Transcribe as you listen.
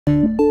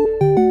Hello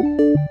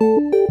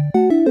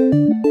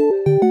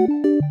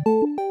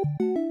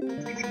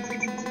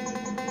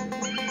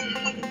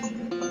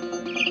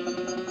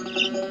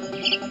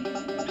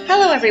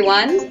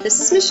everyone, this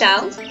is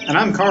Michelle. And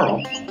I'm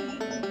Carl.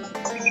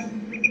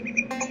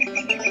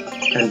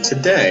 And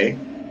today,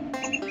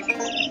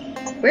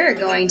 we're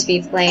going to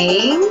be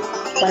playing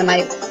one of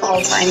my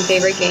all-time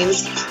favorite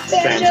games,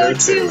 Banjo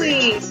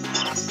Tooie.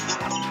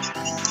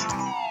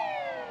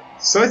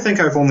 So I think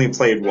I've only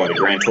played, a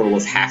grand total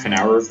of half an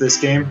hour of this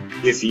game,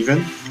 if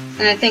even.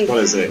 And I think what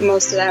is it?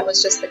 Most of that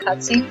was just the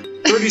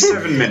cutscene.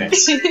 37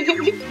 minutes.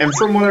 And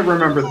from what I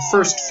remember, the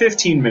first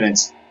 15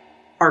 minutes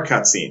are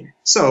cutscene.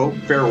 So,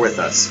 bear with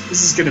us.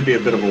 This is going to be a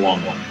bit of a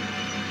long one.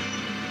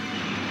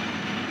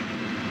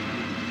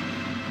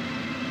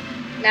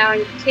 Now,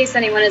 in case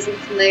anyone isn't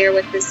familiar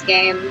with this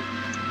game,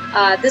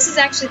 this is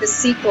actually the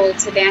sequel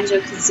to Banjo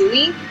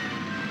Kazooie,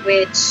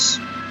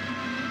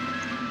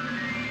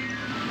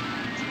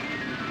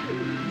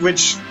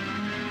 which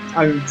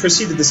I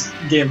preceded this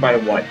game by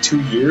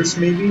 2 years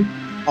maybe?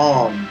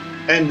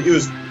 And it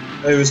was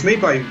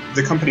made by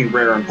the company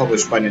Rare and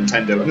published by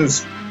Nintendo, and it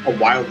was a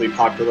wildly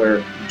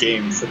popular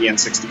game for the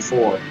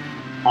N64.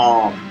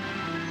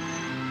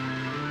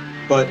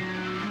 But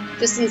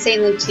just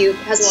insanely cute,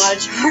 has a lot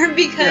of charm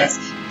because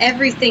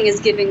everything is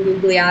giving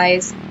googly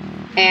eyes,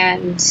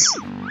 and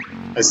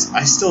I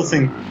still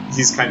think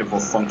he's kind of a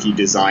funky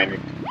design,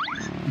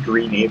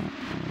 green ape.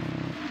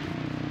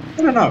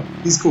 I don't know.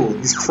 He's cool.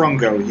 He's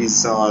Krungo.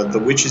 He's the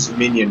witch's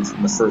minion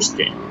from the first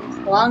game.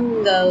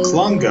 Klungo.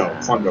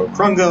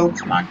 Krungo.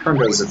 Come on,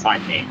 Krungo's a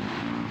fine name.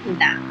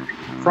 Nah.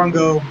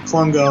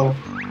 Klungo.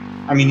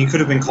 I mean, he could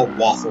have been called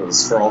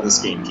Waffles for all this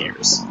game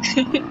cares.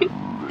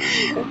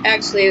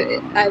 Actually,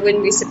 I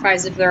wouldn't be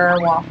surprised if there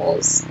are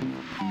waffles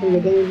in the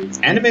game.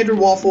 Animated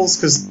waffles,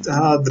 because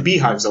the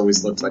beehives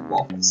always looked like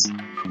waffles.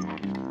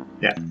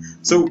 Yeah.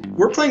 So,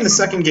 we're playing the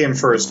second game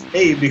first,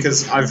 A,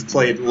 because I've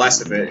played less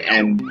of it,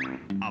 and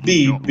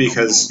B,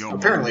 because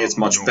apparently it's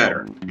much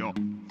better.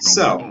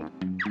 So,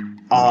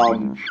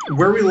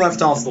 where we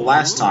left off the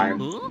last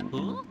time,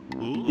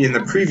 in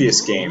the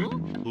previous game,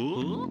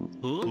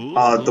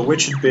 the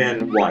witch had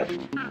been,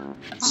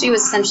 She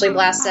was essentially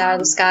blasted out of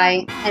the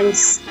sky,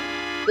 hence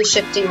the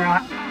shifting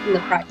rock in the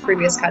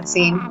previous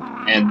cutscene.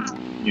 And,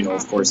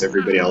 of course,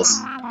 everybody else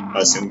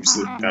assumes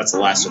that that's the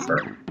last of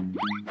her.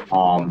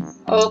 Oh,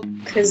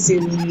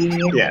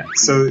 Kazooie. Yeah,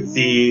 so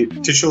the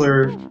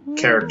titular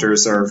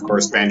characters are, of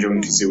course, Banjo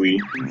and Kazooie,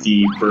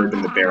 the bird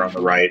and the bear on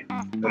the right.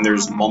 Then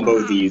there's Mumbo,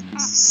 the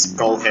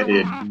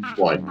skull-headed,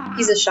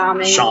 He's a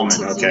shaman.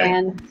 Shaman, okay.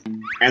 Man.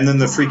 And then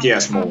the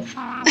freaky-ass mole.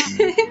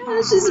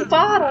 She's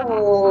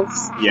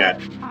bottles. Yeah,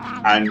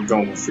 I'm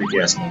going with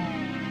freaky-ass mole.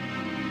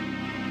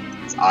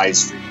 His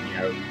eyes freak me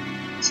out.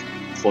 His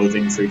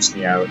clothing freaks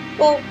me out.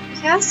 Well,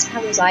 he has to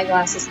have those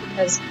eyeglasses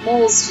because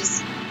moles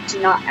just do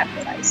not have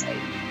good eyesight.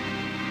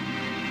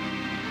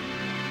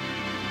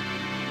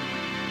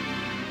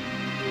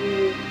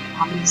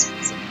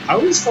 I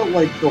always felt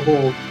like the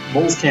whole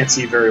moles can't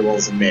see very well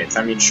as a myth.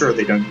 I mean, sure,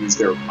 they don't use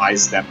their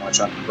eyes that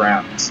much on the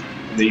ground,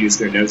 and they use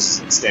their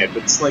noses instead,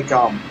 but it's like,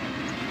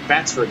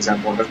 bats, for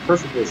example, have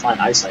perfectly fine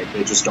eyesight,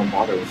 they just don't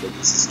bother with it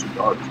because it's too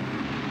dark.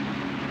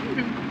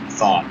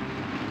 Thought.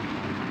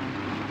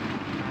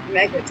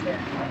 Mega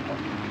terrible.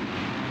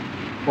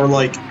 Or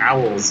like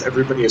owls,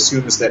 everybody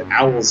assumes that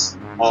owls'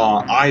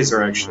 eyes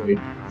are actually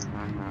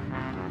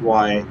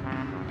why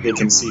they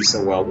can see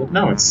so well, but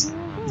no, it's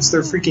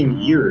their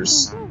freaking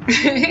ears.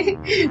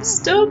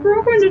 Stop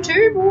rocking the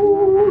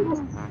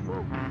table!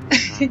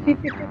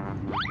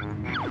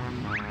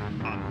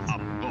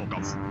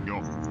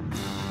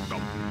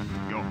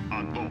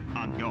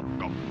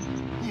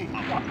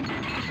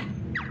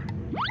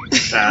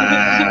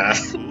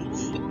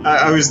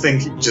 I always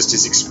think just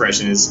his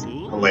expression is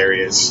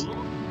hilarious. I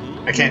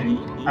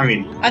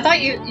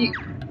thought you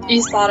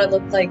thought it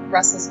looked like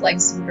Russell's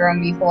legs syndrome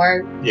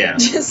before. Yeah.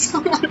 Just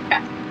on the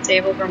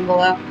table from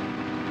below.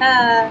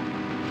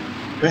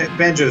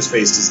 Banjo's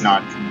face does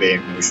not convey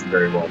emotion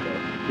very well, though.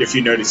 If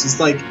you notice, he's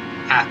like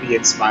happy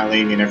and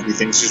smiling, and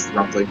everything's just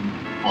rumbling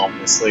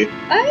ominously.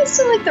 I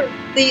still like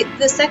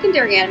the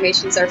secondary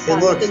animations are fun,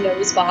 with the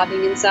nose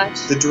bobbing and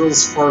such. The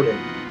drill's farting.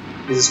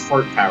 It is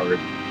fart powered.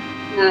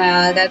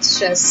 That's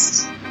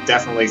just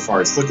definitely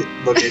farts. Look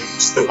at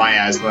just the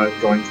miasma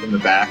going from the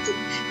back.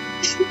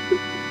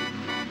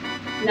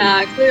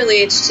 Nah, clearly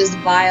it's just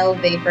vile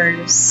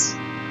vapors.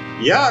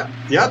 Yeah,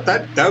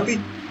 that would be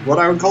what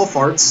I would call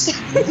farts.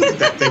 Look at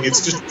that thing,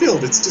 it's just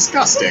filled, it's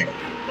disgusting.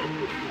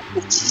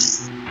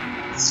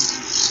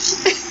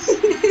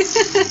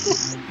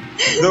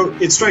 Though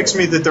it strikes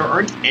me that there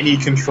aren't any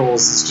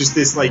controls, it's just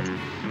this,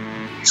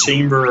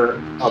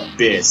 chamber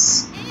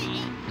abyss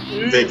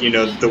that,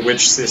 the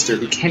witch sister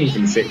who can't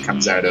even fit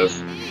comes out of.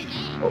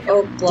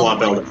 Blob.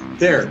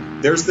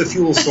 There's the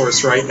fuel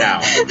source right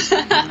now.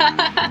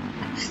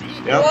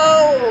 Yep.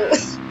 Whoa!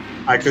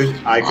 I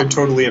could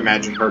totally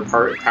imagine her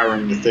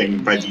powering the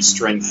thing by the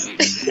strength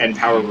and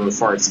power of her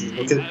farts.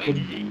 Look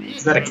at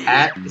Is that a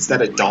cat? Is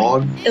that a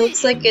dog? It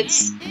looks like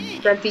it's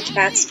Grumpy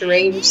Cat's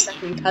deranged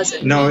second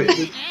cousin. No,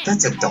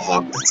 that's a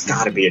dog. That's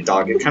gotta be a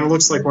dog. It kind of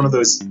looks like one of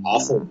those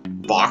awful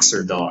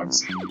boxer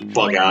dogs.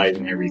 Bug-eyed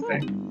and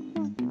everything.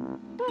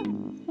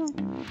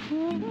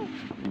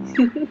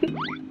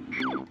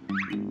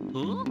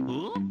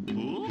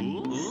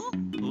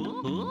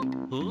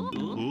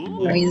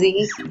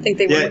 Noisy. I think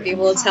they wouldn't be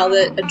able to tell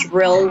that a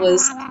drill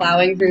was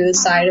plowing through the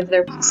side of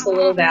their peaceful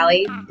little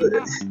valley.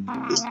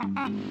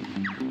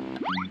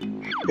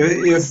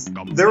 If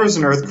there was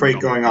an earthquake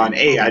going on,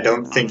 I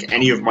don't think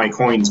any of my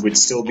coins would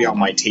still be on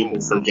my table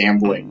for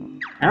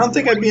gambling. I don't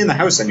think I'd be in the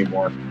house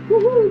anymore.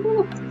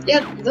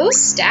 Yeah, those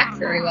stack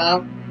very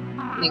well.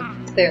 I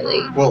mean,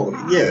 clearly. Well,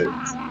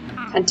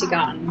 yeah.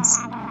 Pentagons.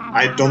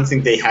 I don't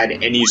think they had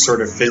any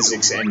sort of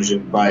physics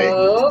engine by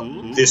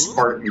this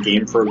part in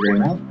game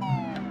programming.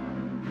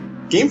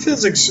 Game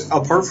physics,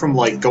 apart from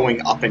like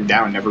going up and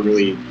down, never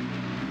really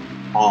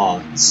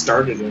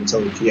started until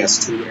the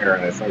PS2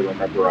 era, if I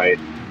remember right.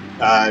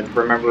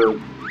 Remember,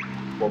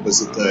 what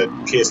was it, the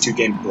PS2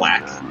 game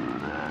Black?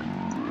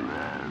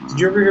 Did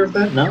you ever hear of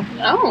that? No?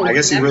 No, I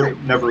guess you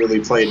never really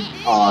played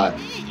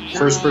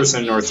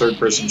first-person or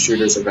third-person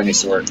shooters of any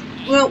sort.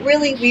 Well,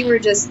 really, we were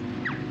just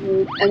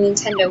a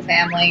Nintendo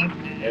family.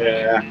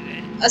 Yeah.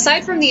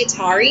 Aside from the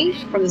Atari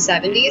from the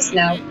 70s,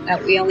 no,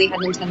 we only had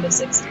Nintendo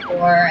 64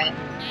 and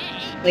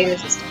later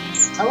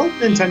systems. I like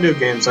Nintendo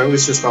games. I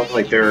always just felt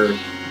like they're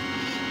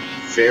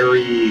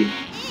very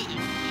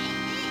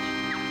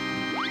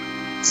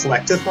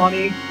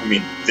collectathon-y. I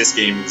mean, this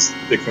game is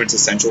the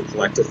quintessential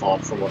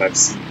collectathon from what I've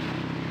seen.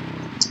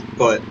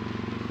 But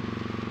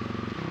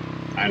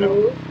I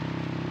don't know.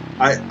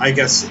 I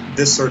guess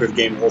this sort of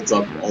game holds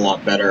up a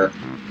lot better,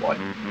 what,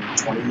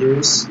 20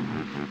 years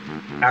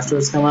after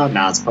it's come out?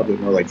 Nah, it's probably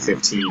more like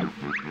 15.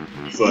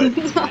 But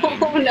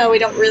no, we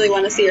don't really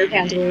want to see your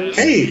pantaloons.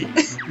 Hey!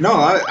 No,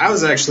 I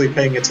was actually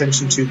paying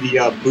attention to the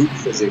boot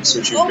physics,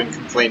 which you've been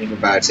complaining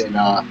about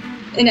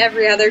in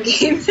every other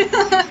game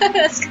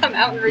that's come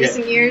out in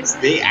recent years.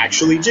 They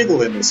actually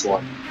jiggle in this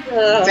one.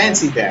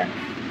 Fancy that.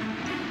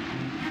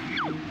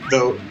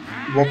 Though,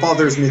 what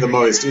bothers me the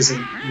most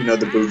isn't,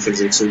 the boot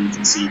physics, so you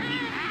can see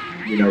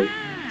the,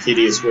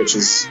 hideous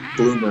witches,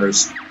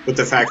 bloomers, but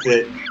the fact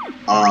that,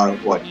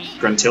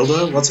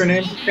 Gruntilda? What's her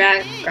name?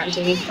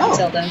 Grunty.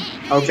 Gruntilda.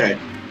 Oh, okay.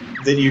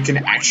 That you can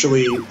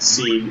actually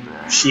see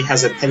she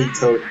has a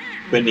petticoat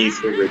beneath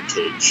her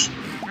ribcage.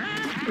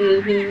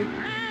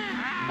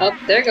 Mm-hmm. Oh,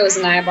 there goes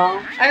an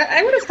eyeball.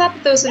 I would have thought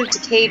that those would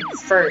have decayed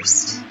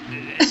first.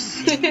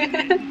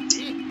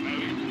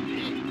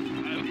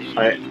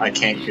 I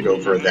can't get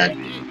over that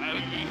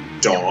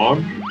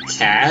dog?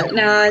 Cat?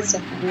 No, it's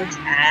definitely a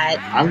cat.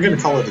 I'm gonna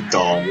call it a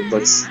dog. It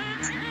looks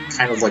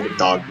kind of like a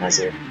dog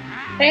muzzle.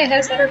 Hey, it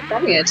has better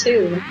chromia,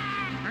 too.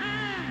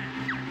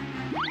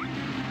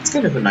 It's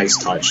kind of a nice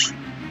touch.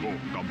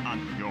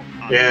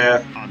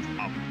 Yeah.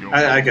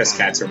 I guess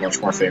cats are much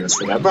more famous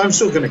for that, but I'm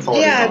still gonna call it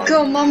a dog. Yeah,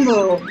 go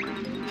Mumbo!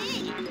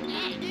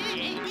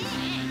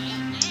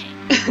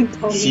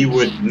 He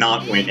would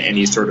not win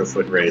any sort of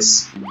foot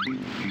race.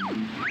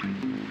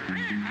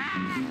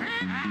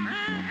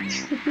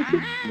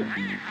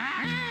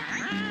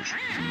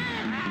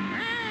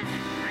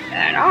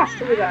 And off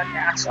to the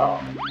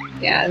castle.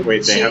 Yeah.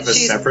 Wait, they have a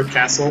separate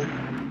castle?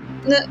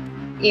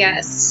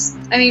 Yes.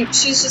 I mean,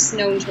 she's just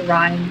known to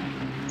rhyme.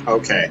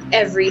 Okay.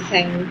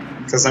 Everything.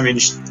 Because, I mean,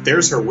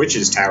 there's her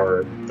witch's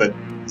tower, but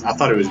I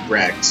thought it was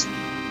wrecked.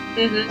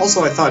 Mm-hmm.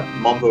 Also, I thought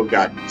Mumbo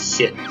got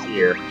hit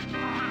here.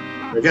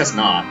 I guess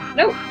not.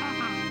 Nope.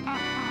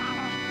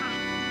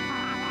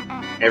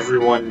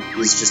 Everyone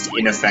is just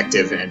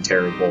ineffective and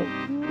terrible.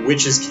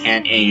 Witches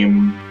can't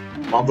aim.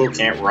 Mumbo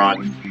can't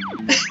run.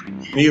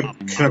 You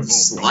kind of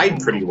slide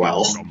pretty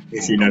well,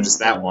 if you notice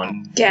that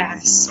one.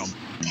 Gas.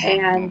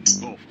 Pant.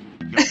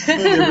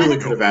 They really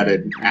could have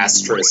added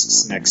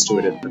asterisks next to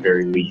it at the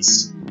very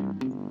least.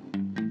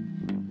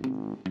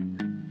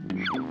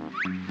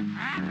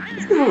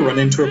 Have you ever run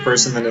into a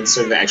person that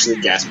instead of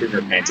actually gasping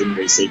or panting,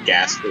 they say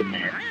gasp or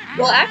pant?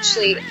 Well,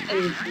 actually,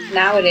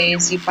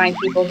 nowadays you find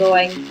people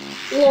going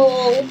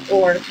lol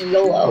or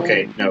YOLO.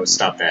 Okay, no,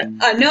 stop that. No,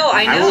 I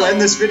know. I will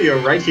end this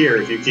video right here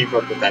if you keep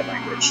up with that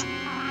language.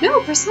 No,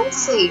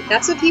 precisely.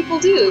 That's what people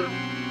do.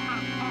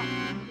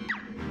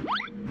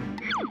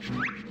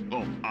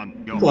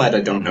 I'm glad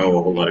I don't know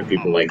a whole lot of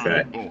people like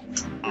that.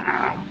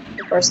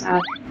 Of course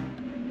not.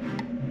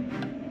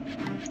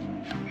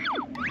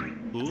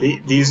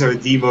 These are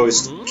the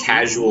most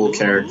casual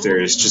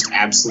characters, just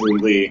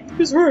absolutely...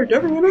 Just right,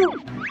 everyone out!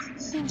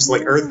 Just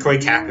like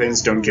earthquake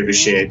happens, don't give a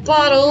shit.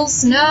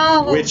 Bottles,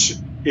 no! Witch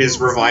is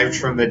revived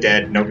from the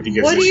dead, nobody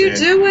gives a shit. What are you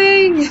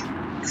doing?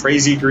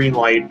 Crazy green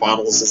light,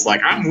 Bottles is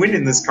like, I'm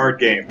winning this card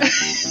game.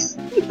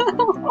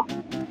 No.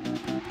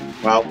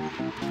 Well,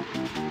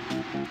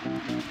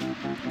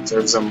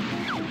 serves him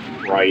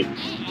right,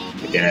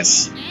 I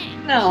guess.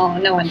 No,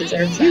 no one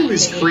deserves that. He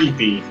was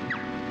creepy.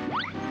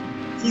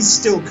 He's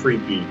still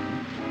creepy.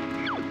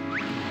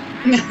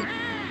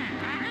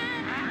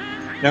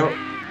 Now,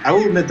 I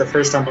will admit the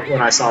first time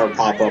when I saw her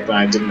pop up and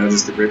I didn't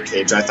notice the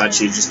ribcage, I thought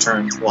she just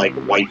turned like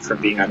white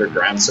from being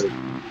underground so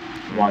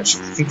much. I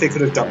think they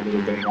could have done a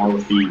little bit more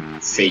with the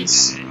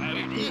face.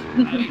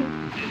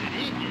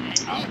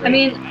 I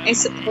mean, I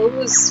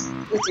suppose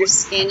with your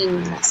skin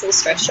and muscle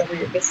stretched over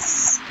your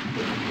fists,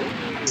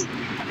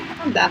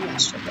 not that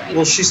much different.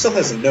 Well, she still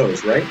has a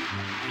nose, right?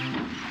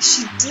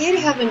 She did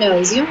have a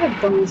nose. You don't have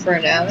bone for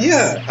a nose.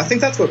 Yeah, I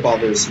think that's what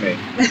bothers me.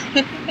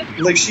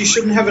 Like, she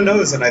shouldn't have a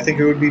nose, and I think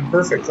it would be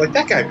perfect. Like,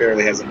 that guy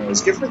barely has a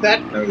nose. Give her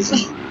that nose.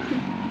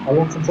 I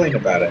won't complain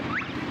about it.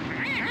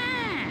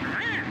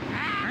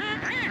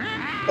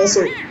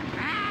 Also...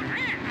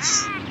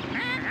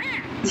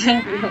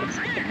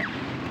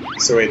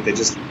 So wait, they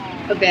just...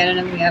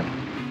 Abandon him, yep.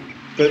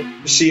 But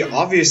she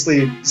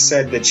obviously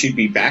said that she'd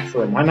be back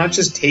for him. Why not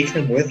just take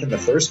him with in the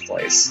first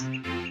place?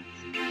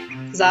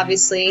 Because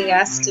obviously he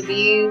has to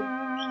be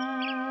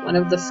one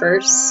of the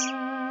first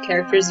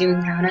characters you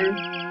encounter.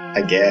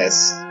 I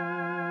guess.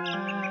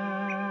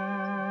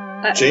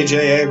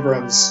 J.J.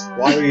 Abrams,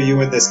 why were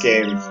you in this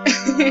game?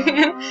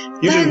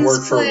 You didn't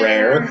work for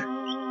Rare.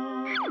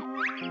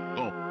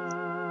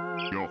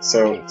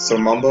 So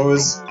Mumbo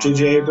is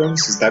J.J.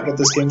 Abrams? Is that what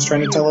this game's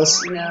trying to tell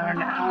us? No.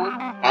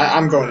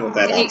 I'm going with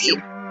that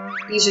option.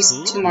 He's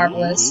just too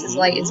marvelous. His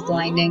light is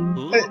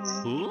blinding.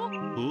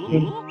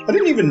 I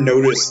didn't even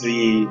notice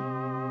the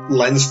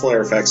lens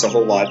flare effects a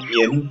whole lot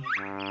in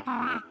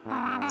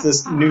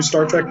this new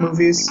Star Trek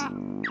movies.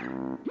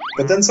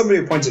 But then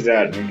somebody pointed it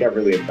out and it got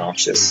really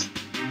obnoxious.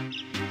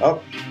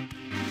 Oh.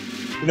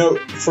 You know,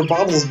 for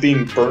Bottles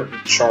being burnt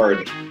and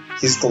charred,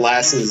 his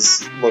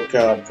glasses look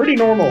pretty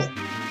normal.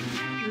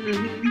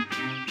 Mm-hmm.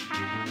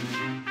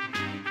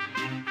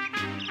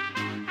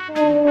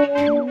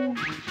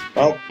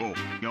 Well,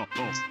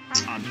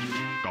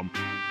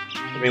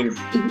 I mean...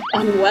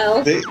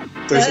 Unwell.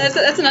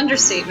 That's an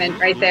understatement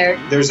right there.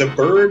 There's a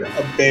bird,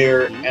 a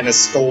bear, and a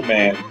skull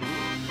man.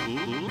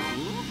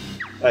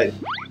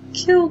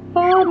 Kill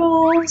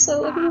Bottles!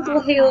 So look at his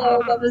little halo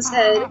above his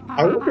head.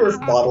 I wonder if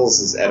Bottles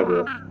is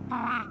edible.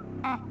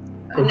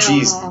 Oh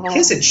jeez, he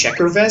has a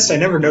checker vest? I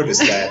never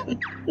noticed that.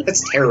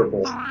 That's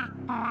terrible.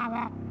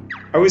 I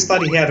always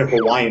thought he had a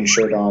Hawaiian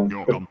shirt on,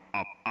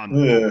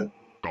 but...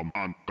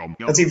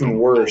 That's even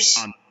worse.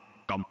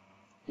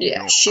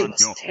 Yeah, she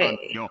was pay.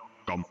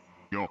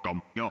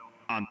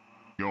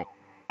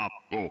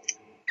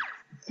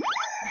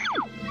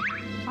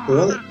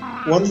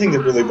 One thing that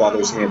really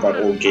bothers me about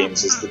old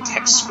games is the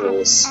text scroll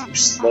is so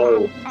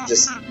slow. I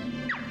just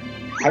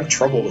have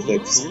trouble with it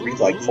because I read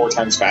like 4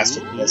 times faster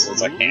than this, and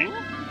it's like,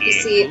 You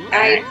see,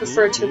 I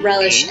prefer to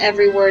relish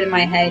every word in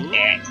my head.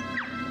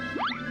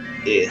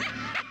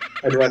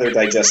 I'd rather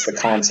digest the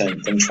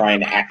content than try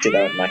and act it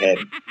out in my head.